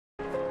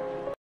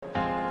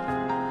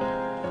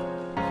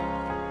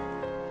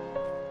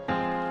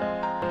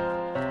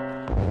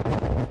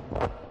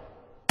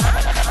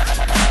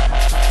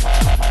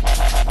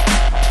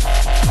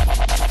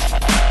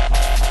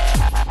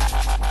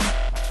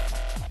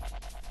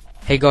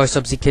Hey guys,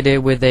 SUBZIKID here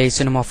with a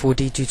Cinema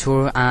 4D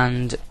tutorial,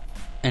 and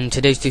in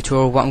today's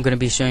tutorial what I'm going to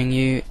be showing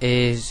you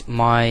is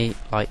my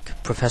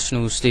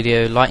professional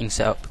studio lighting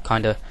setup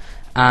kinda,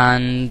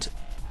 and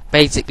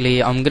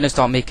basically I'm going to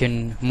start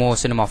making more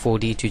Cinema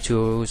 4D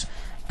tutorials,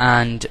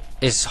 and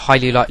it's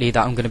highly likely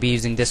that I'm going to be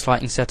using this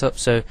lighting setup.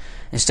 So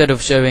instead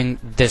of showing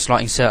this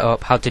lighting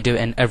setup, how to do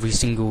it in every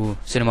single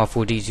Cinema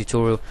 4D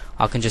tutorial,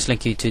 I can just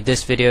link you to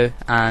this video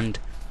and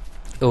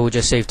it will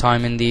just save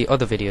time in the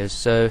other videos.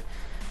 So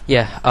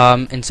yeah,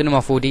 in Cinema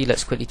 4D,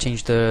 let's quickly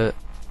change the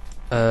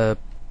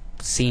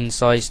scene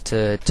size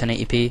to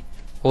 1080p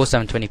or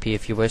 720p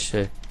if you wish.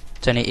 So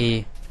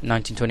 1080,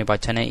 1920 by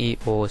 1080,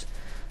 or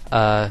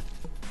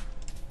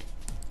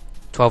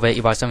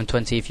 1280 by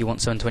 720 if you want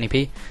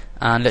 720p.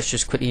 And let's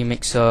just quickly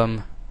make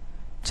some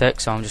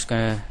text. So I'm just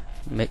gonna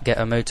get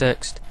a mode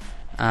text,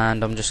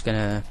 and I'm just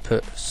gonna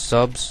put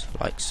subs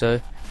like so.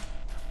 I'm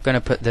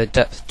gonna put the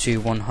depth to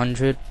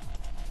 100.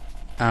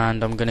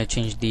 And I'm going to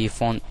change the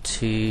font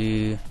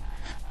to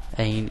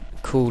a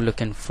cool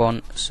looking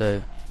font,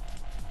 so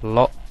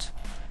lot.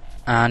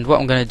 And what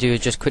I'm going to do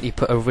is just quickly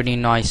put a really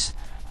nice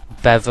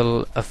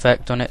bevel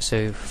effect on it.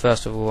 So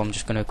first of all, I'm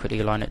just going to quickly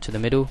align it to the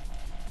middle,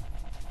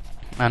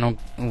 and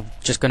I'm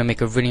just going to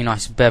make a really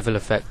nice bevel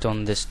effect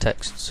on this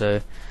text. So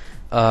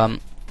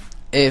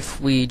if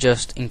we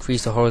just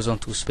increase the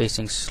horizontal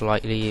spacing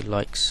slightly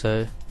like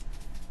so,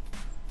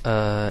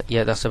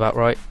 yeah, that's about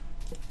right.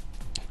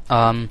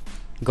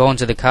 Go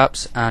onto the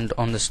caps, and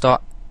on the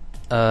start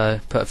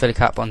put a filler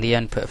cap, on the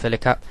end put a filler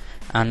cap,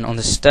 and on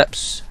the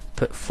steps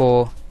put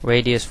 4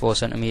 radius 4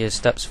 centimeters,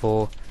 steps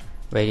 4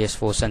 radius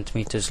 4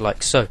 centimeters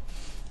like so.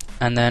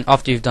 And then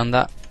after you've done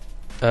that,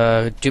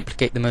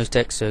 duplicate the mode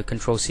text, so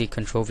Control C,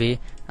 Control V,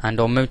 and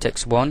on mode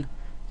text 1,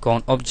 go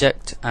on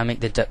object and make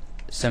the depth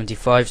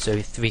 75, so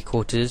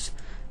 3/4,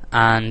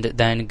 and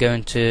then go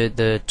into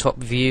the top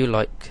view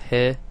like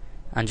here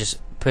and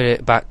just put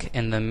it back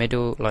in the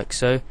middle like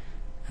so.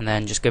 And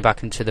then just go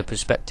back into the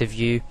perspective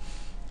view,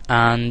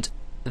 and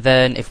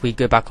then if we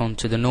go back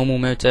onto the normal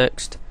mode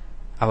text,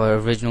 our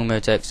original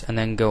mode text, and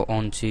then go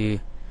on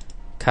to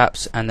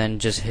caps and then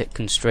just hit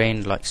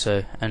constrain like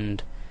so,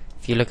 and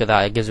if you look at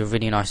that, it gives a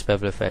really nice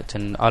bevel effect,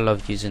 and I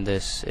love using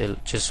this.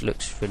 It just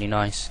looks really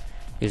nice,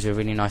 gives a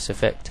really nice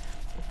effect.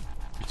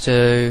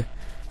 So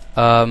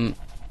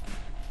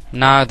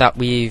now that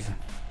we've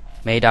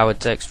made our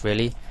text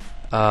really,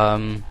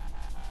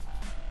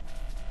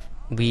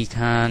 we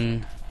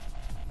can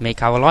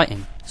make our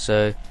lighting.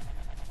 So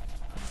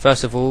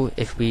first of all,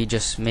 if we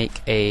just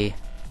make a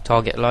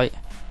target light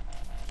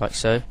like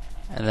so,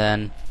 and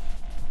then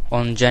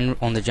on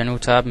the general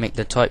tab, make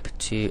the type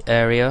to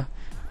area,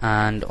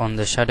 and on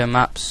the shadow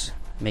maps,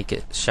 make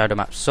it shadow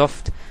map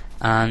soft,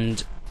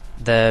 and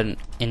then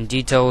in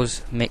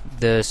details, make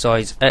the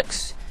size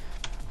X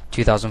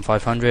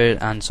 2500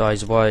 and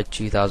size Y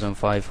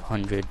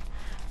 2500,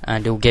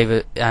 and it'll give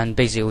it, and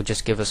basically it will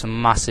just give us a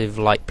massive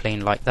light plane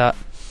like that.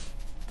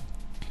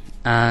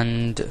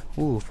 And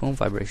phone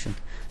vibration.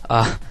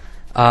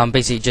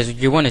 Basically, just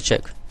you want to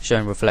check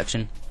showing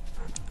reflection.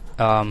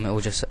 It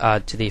will just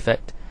add to the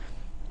effect.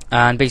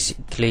 And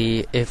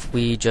basically, if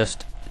we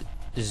just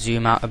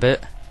zoom out a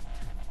bit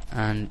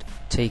and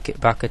take it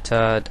back a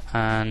tad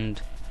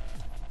and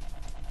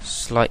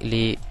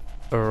slightly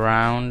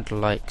around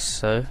like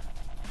so.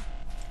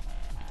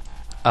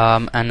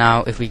 And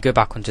now, if we go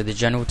back onto the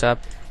general tab,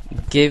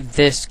 give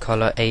this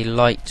color a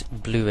light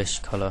bluish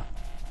color.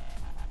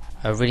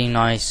 A really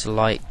nice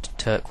light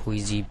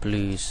turquoisey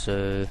blue,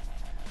 so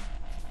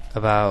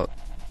about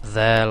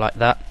there like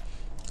that.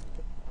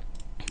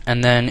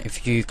 And then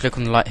if you click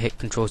on the light, hit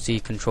Control C,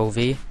 Control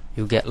V,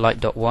 you'll get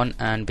light.1,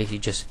 and basically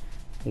just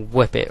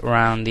whip it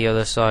around the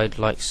other side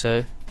like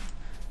so,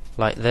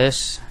 like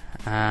this,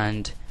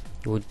 and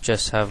you'll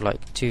just have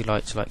like 2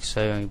 lights like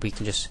so, and we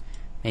can just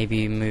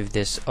maybe move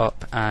this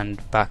up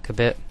and back a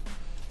bit.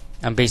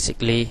 And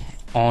basically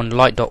on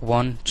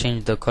light.1,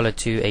 change the color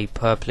to a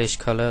purplish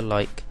color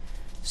like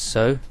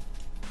so,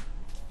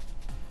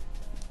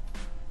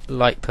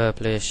 light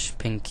purplish,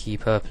 pinky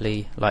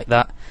purpley like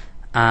that,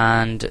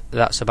 and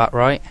that's about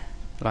right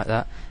like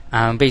that.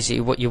 And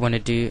basically what you want to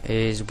do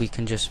is we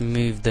can just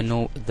move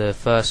the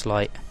first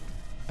light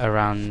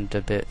around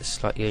a bit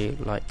slightly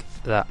like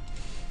that.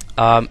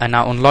 And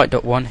now on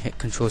light.1, hit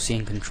Control C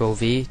and Control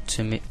V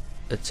to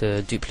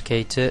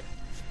duplicate it,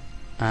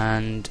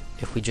 and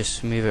if we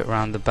just move it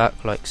around the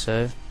back like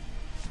so,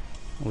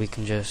 we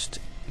can just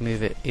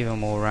move it even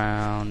more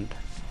around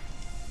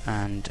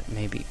and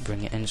maybe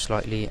bring it in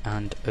slightly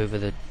and over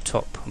the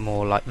top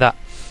more like that.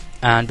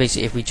 And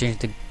basically if we change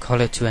the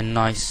color to a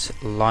nice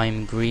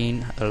lime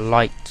green, a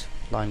light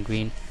lime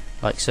green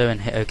like so,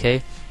 and hit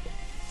OK,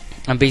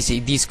 and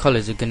basically these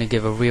colors are going to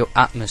give a real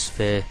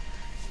atmosphere,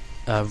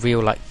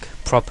 real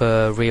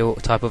proper real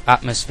type of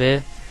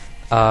atmosphere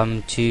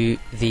to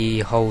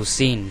the whole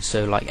scene.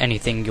 So like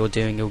anything you're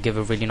doing, you'll give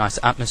a really nice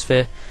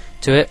atmosphere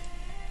to it.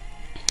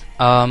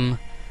 And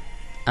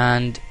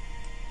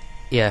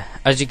yeah,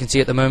 as you can see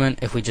at the moment,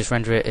 if we just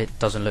render it, it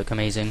doesn't look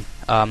amazing.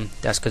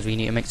 That's because we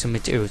need to make some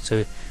material.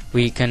 So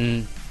we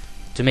can,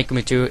 to make a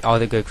material,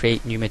 either go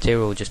create new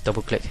material or just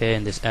double click here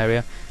in this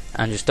area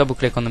and just double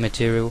click on the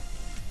material.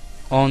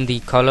 On the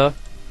color,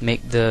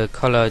 make the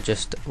color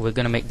just, we're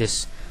going to make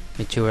this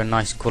material a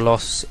nice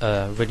gloss,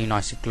 really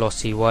nice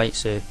glossy white.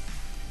 So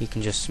you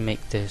can just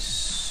make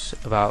this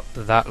about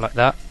that, like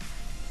that,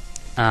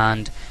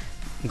 and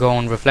go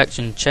on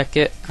reflection, check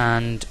it,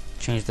 and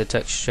change the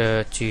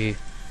texture to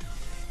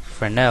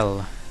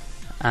Fresnel,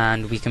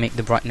 and we can make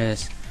the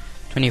brightness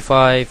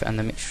 25 and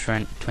the mixture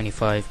strength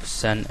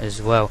 25%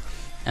 as well,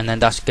 and then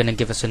that's going to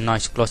give us a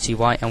nice glossy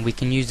white, and we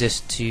can use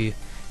this to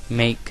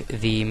make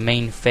the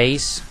main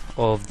face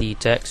of the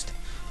text.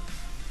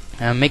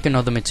 Make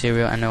another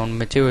material, and on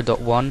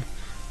material.1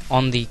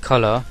 on the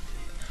color,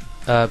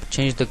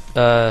 change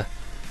the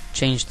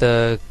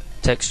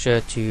texture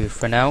to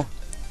Fresnel,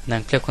 and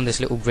then click on this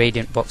little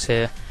gradient box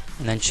here,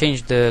 and then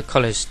change the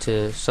colors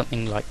to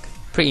something like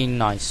pretty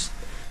nice.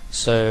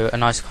 So a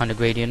nice kind of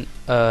gradient.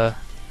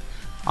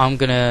 I'm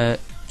gonna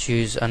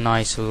choose a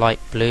nice light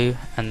blue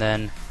and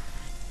then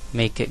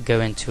make it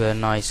go into a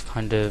nice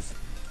kind of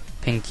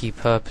pinky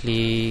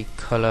purpley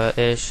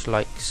color-ish,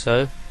 like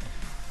so.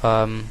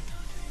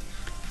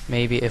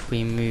 Maybe if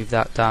we move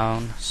that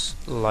down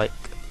like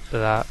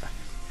that,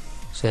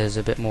 so there's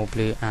a bit more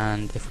blue,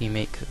 and if we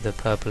make the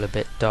purple a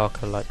bit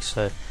darker, like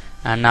so.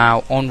 And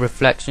now on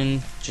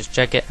reflection, just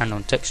check it, and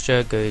on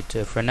texture, go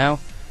to Fresnel,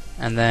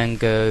 and then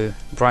go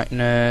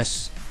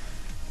brightness,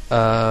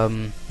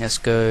 let's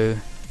go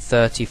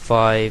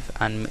 35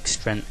 and mix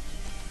strength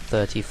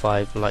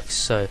 35, like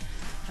so.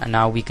 And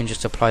now we can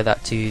just apply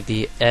that to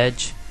the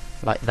edge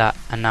like that,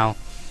 and now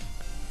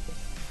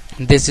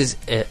this is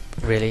it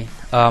really.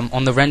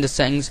 On the render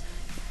settings,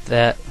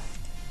 there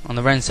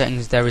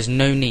is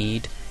no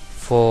need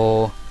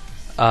for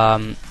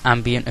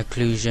ambient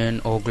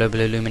occlusion or global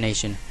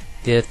illumination.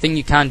 The thing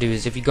you can do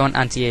is, if you go on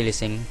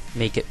anti-aliasing,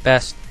 make it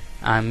best,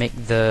 and make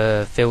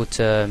the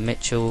filter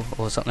Mitchell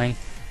or something,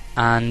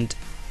 and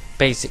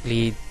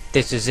basically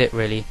this is it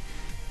really.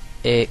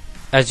 It,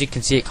 as you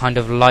can see, it kind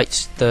of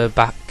lights the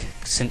back,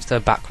 since the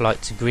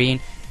backlight's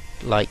green.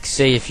 Like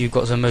say if you've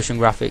got some motion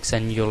graphics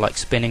and you're like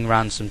spinning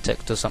around some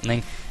text or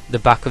something, the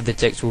back of the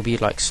text will be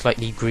like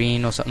slightly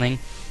green or something.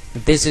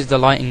 This is the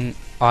lighting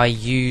I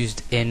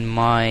used in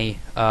my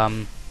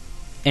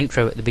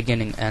intro at the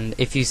beginning, and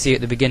if you see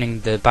at the beginning,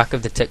 the back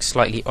of the text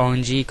slightly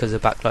orangey because the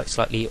backlight's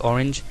slightly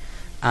orange,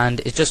 and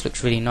it just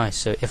looks really nice.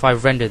 So if I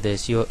render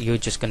this, you're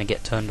just gonna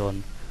get turned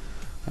on.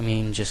 I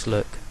mean, just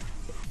look.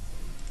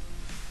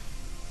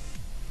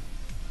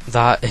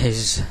 That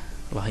is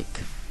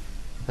like,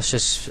 that's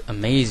just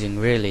amazing,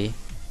 really.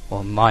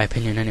 Well, in my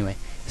opinion, anyway.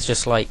 It's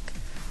just like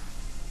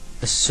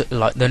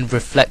the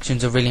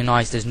reflections are really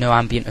nice. There's no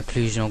ambient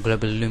occlusion or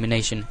global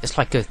illumination. It's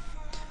like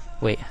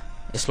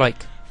it's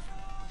like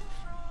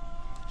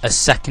a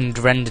second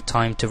render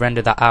time to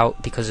render that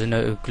out because of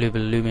no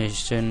global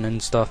illumination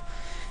and stuff.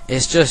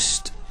 It's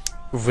just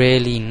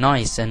really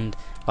nice, and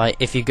like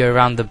if you go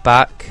around the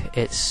back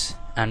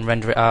and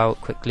render it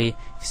out quickly,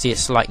 you see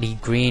it's slightly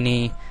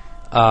greeny.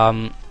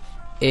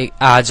 It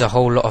adds a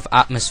whole lot of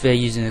atmosphere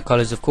using the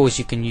colors. Of course,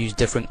 you can use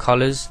different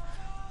colors.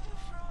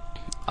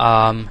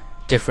 Change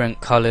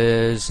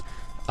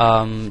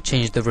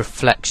the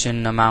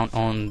reflection amount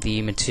on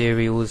the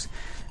materials,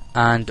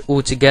 and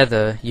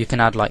altogether you can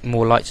add like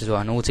more lights as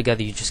well, and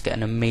altogether you just get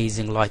an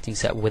amazing lighting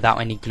set without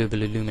any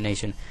global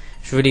illumination.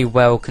 It's really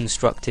well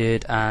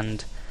constructed,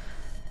 and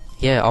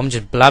yeah, I'm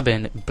just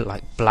blabbing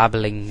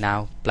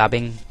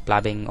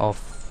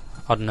off,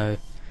 I don't know.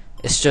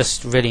 It's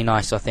just really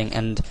nice, I think,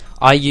 and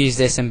I use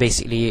this in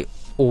basically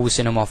all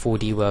cinema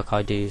 4D work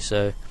I do.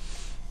 So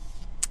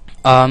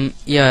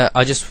yeah,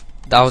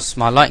 that was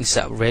my lighting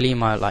setup, really,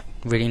 my like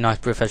really nice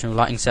professional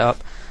lighting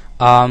setup.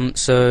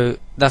 So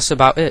that's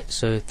about it.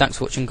 So thanks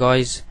for watching,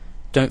 guys.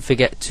 Don't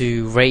forget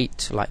to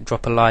rate, like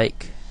drop a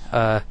like,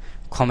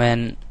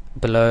 comment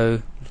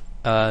below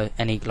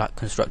any like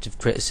constructive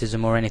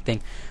criticism or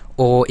anything,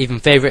 or even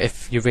favorite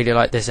if you really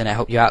like this and it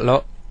helped you out a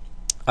lot.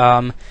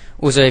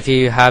 Also, if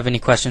you have any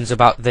questions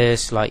about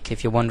this, like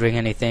if you're wondering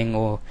anything,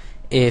 or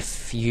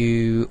if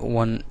you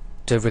want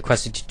to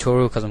request a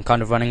tutorial because I'm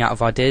kind of running out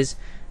of ideas,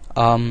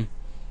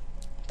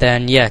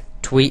 then yeah,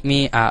 tweet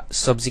me at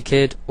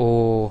SUBZIKID,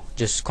 or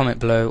just comment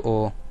below,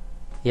 or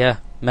yeah,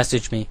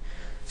 message me.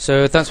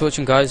 So thanks for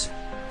watching, guys.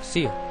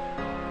 See you.